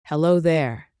Hello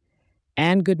there,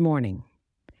 and good morning.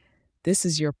 This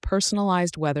is your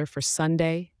personalized weather for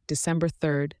Sunday, December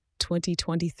 3rd,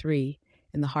 2023,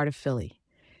 in the heart of Philly.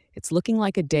 It's looking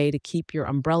like a day to keep your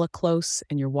umbrella close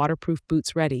and your waterproof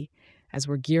boots ready as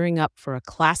we're gearing up for a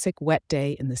classic wet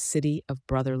day in the city of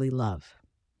brotherly love.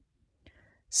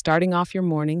 Starting off your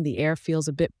morning, the air feels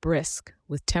a bit brisk,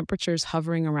 with temperatures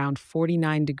hovering around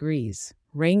 49 degrees.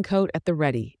 Raincoat at the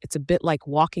ready. It's a bit like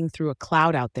walking through a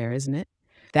cloud out there, isn't it?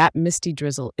 That misty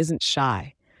drizzle isn't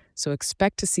shy, so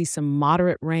expect to see some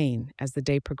moderate rain as the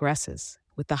day progresses,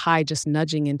 with the high just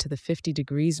nudging into the 50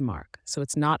 degrees mark, so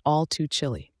it's not all too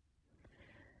chilly.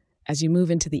 As you move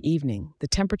into the evening, the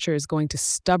temperature is going to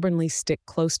stubbornly stick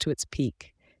close to its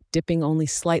peak, dipping only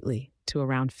slightly to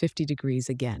around 50 degrees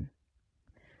again.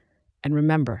 And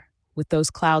remember, with those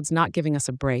clouds not giving us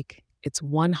a break, it's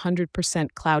 100%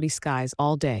 cloudy skies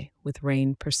all day with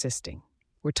rain persisting.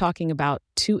 We're talking about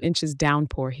 2 inches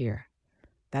downpour here.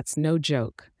 That's no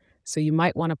joke. So you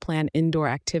might want to plan indoor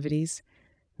activities,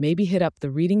 maybe hit up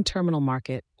the Reading Terminal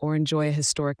Market or enjoy a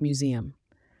historic museum.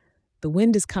 The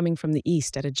wind is coming from the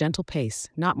east at a gentle pace,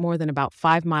 not more than about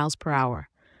 5 miles per hour,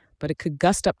 but it could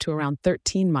gust up to around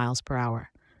 13 miles per hour.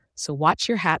 So watch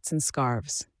your hats and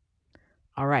scarves.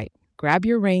 All right, grab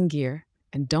your rain gear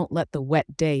and don't let the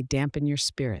wet day dampen your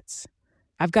spirits.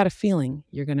 I've got a feeling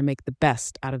you're going to make the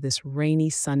best out of this rainy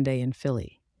Sunday in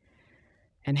Philly.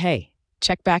 And hey,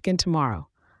 check back in tomorrow.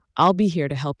 I'll be here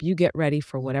to help you get ready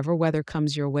for whatever weather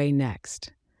comes your way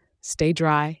next. Stay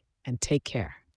dry and take care.